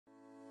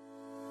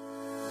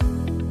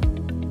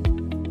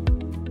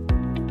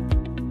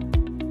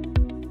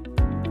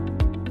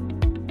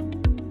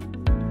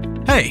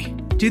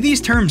Do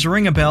these terms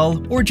ring a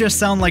bell or just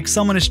sound like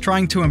someone is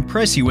trying to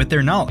impress you with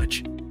their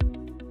knowledge?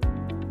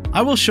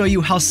 I will show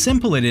you how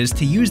simple it is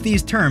to use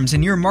these terms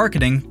in your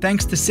marketing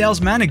thanks to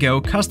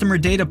SALESmanago customer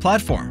data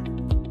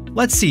platform.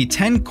 Let's see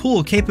 10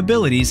 cool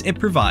capabilities it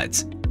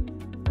provides.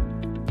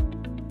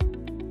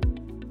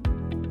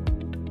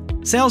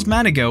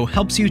 SALESmanago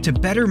helps you to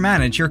better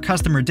manage your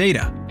customer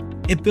data.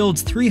 It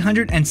builds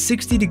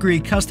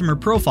 360-degree customer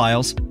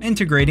profiles,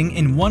 integrating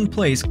in one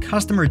place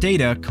customer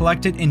data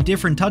collected in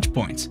different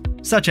touchpoints,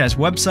 such as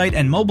website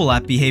and mobile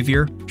app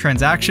behavior,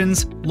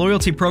 transactions,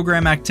 loyalty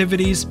program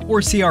activities, or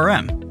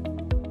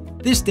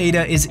CRM. This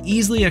data is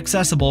easily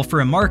accessible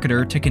for a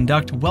marketer to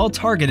conduct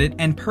well-targeted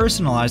and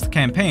personalized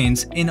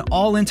campaigns in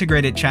all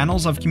integrated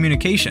channels of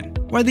communication,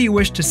 whether you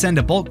wish to send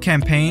a bulk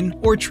campaign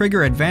or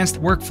trigger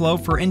advanced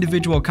workflow for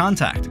individual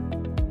contact.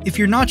 If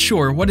you're not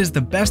sure what is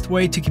the best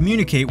way to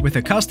communicate with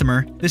a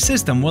customer, the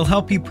system will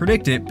help you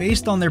predict it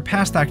based on their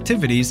past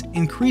activities,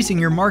 increasing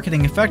your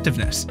marketing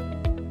effectiveness.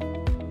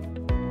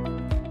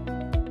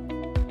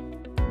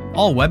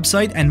 All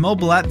website and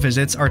mobile app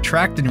visits are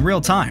tracked in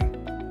real time.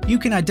 You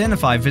can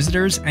identify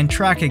visitors and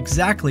track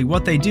exactly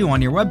what they do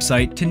on your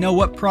website to know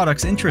what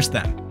products interest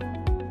them.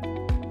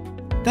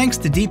 Thanks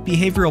to Deep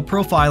Behavioral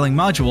Profiling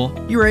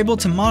module, you're able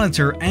to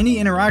monitor any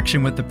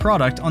interaction with the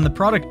product on the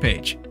product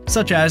page,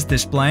 such as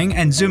displaying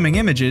and zooming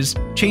images,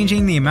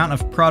 changing the amount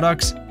of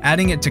products,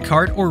 adding it to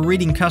cart, or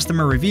reading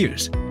customer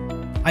reviews.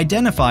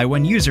 Identify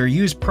when users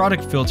use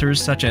product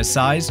filters such as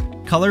size,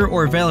 color,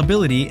 or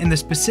availability in the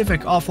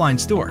specific offline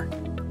store.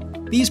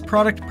 These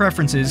product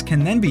preferences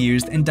can then be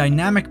used in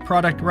dynamic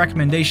product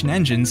recommendation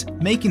engines,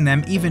 making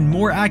them even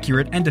more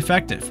accurate and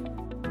effective.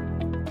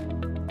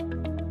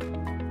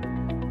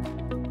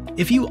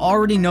 If you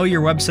already know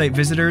your website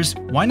visitors,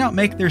 why not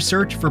make their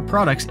search for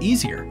products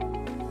easier?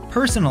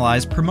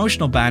 Personalize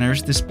promotional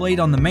banners displayed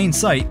on the main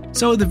site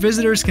so the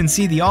visitors can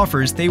see the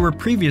offers they were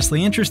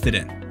previously interested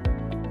in.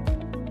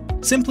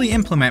 Simply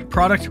implement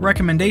product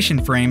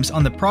recommendation frames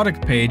on the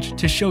product page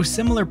to show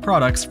similar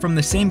products from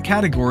the same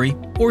category,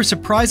 or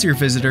surprise your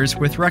visitors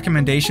with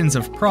recommendations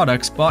of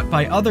products bought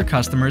by other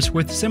customers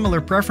with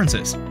similar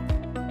preferences.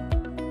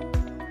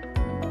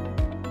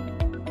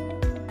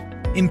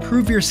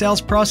 Improve your sales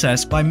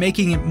process by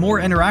making it more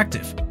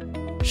interactive.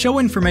 Show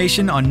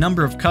information on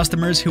number of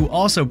customers who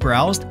also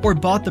browsed or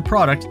bought the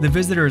product the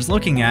visitor is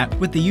looking at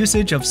with the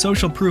usage of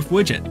Social Proof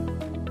widget.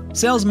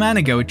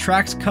 SALESmanago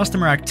tracks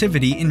customer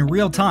activity in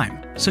real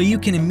time, so you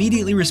can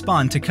immediately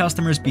respond to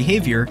customers'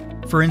 behavior,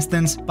 for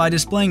instance, by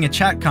displaying a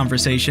chat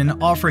conversation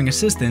offering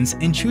assistance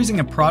in choosing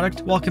a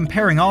product while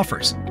comparing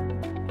offers.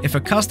 If a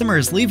customer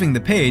is leaving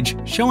the page,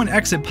 show an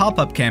exit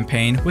pop-up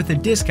campaign with a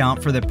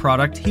discount for the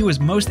product he was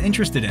most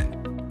interested in.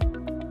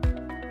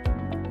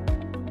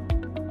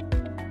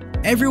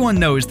 Everyone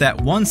knows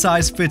that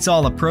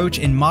one-size-fits-all approach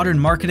in modern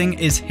marketing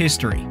is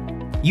history.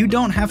 You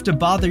don't have to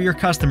bother your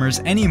customers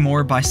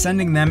anymore by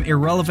sending them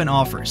irrelevant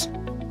offers.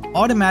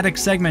 Automatic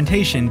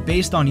segmentation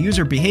based on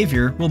user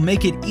behavior will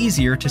make it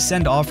easier to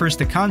send offers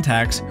to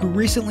contacts who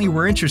recently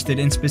were interested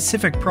in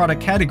specific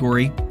product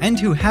category and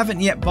who haven't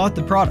yet bought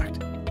the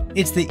product.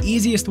 It's the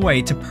easiest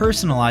way to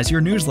personalize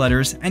your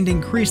newsletters and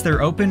increase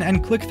their open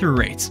and click-through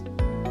rates.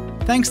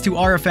 Thanks to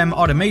RFM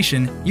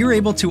automation, you're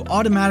able to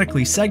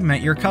automatically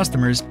segment your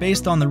customers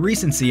based on the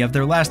recency of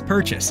their last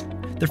purchase,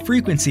 the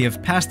frequency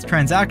of past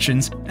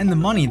transactions, and the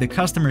money the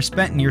customer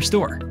spent in your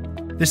store.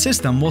 The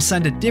system will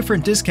send a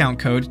different discount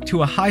code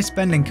to a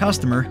high-spending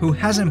customer who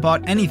hasn't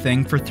bought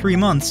anything for 3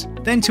 months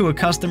than to a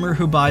customer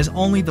who buys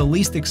only the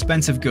least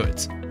expensive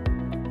goods.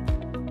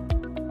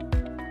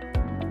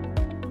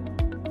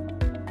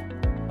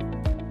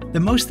 The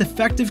most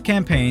effective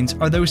campaigns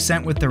are those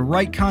sent with the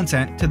right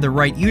content to the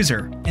right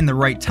user, in the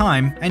right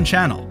time and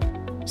channel.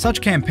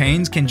 Such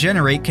campaigns can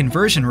generate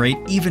conversion rate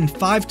even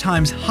 5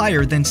 times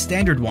higher than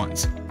standard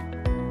ones.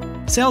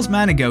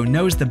 SALESmanago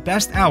knows the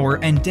best hour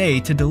and day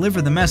to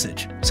deliver the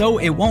message, so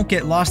it won't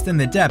get lost in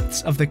the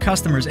depths of the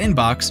customer's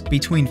inbox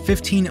between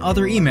 15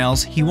 other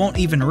emails he won't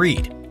even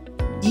read.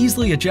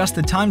 Easily adjust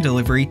the time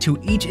delivery to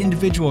each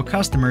individual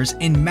customers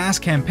in mass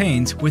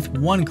campaigns with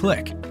one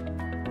click.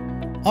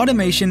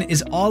 Automation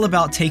is all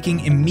about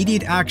taking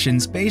immediate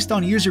actions based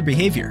on user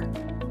behavior.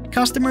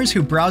 Customers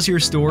who browse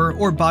your store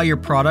or buy your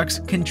products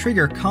can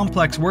trigger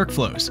complex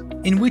workflows,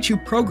 in which you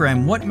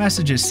program what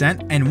message is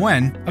sent and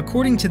when,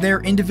 according to their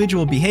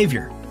individual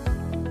behavior.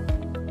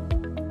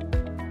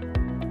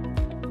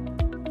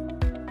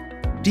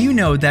 Do you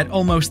know that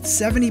almost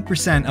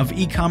 70% of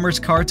e-commerce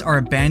carts are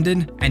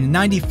abandoned and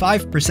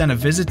 95% of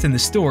visits in the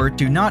store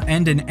do not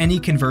end in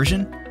any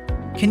conversion?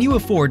 Can you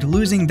afford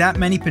losing that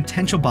many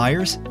potential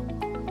buyers?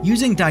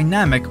 Using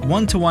dynamic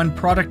one-to-one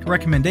product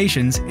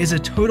recommendations is a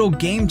total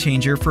game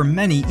changer for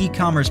many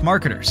e-commerce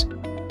marketers.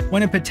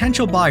 When a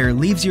potential buyer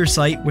leaves your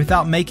site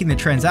without making the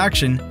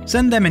transaction,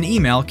 send them an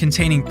email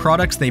containing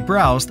products they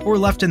browsed or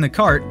left in the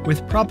cart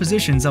with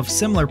propositions of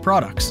similar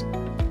products.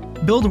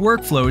 Build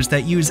workflows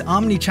that use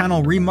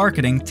omni-channel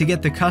remarketing to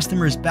get the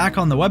customers back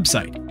on the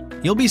website.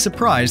 You'll be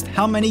surprised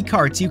how many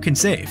carts you can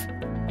save.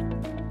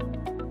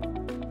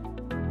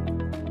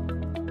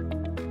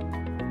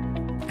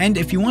 And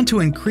if you want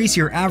to increase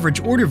your average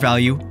order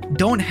value,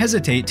 don't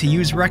hesitate to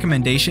use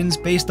recommendations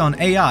based on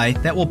AI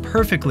that will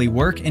perfectly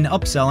work in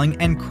upselling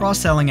and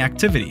cross-selling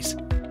activities.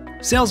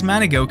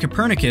 SALESmanago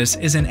Copernicus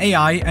is an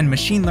AI and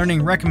machine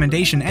learning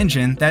recommendation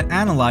engine that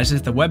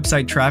analyzes the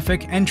website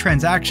traffic and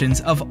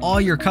transactions of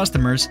all your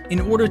customers in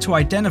order to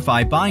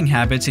identify buying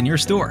habits in your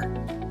store.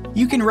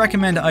 You can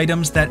recommend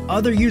items that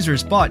other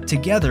users bought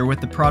together with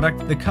the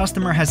product the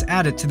customer has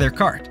added to their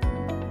cart.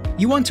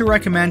 You want to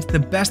recommend the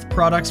best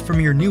products from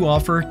your new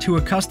offer to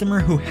a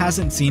customer who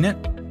hasn't seen it?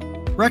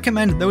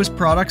 Recommend those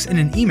products in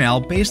an email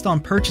based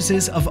on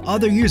purchases of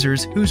other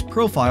users whose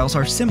profiles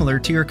are similar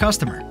to your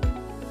customer.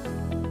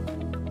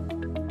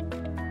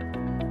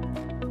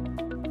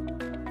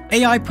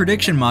 AI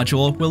prediction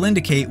module will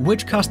indicate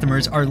which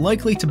customers are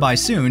likely to buy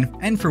soon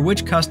and for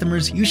which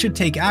customers you should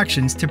take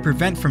actions to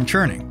prevent from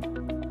churning.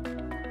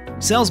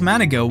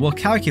 SALESmanago will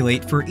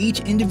calculate for each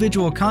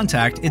individual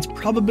contact its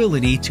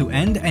probability to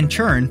end and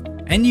churn,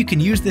 and you can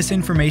use this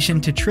information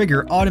to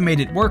trigger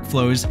automated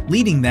workflows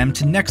leading them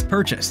to next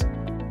purchase.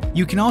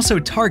 You can also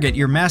target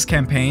your mass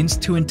campaigns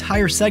to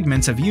entire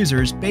segments of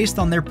users based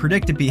on their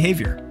predicted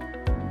behavior.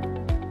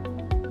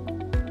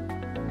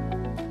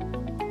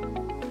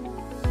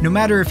 No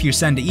matter if you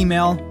send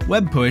email,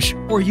 web push,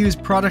 or use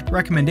product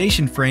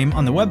recommendation frame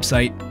on the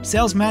website,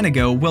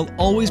 SALESmanago will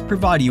always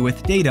provide you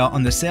with data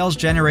on the sales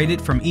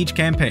generated from each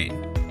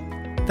campaign.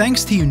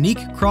 Thanks to unique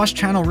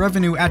cross-channel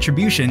revenue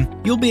attribution,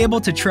 you'll be able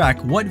to track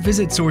what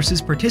visit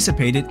sources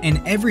participated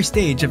in every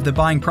stage of the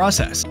buying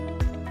process.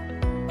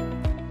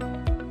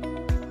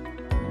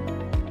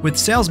 With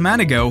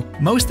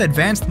SALESmanago, most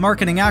advanced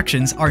marketing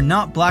actions are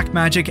not black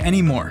magic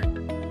anymore.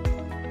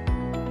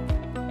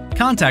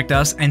 Contact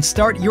us and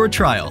start your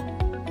trial.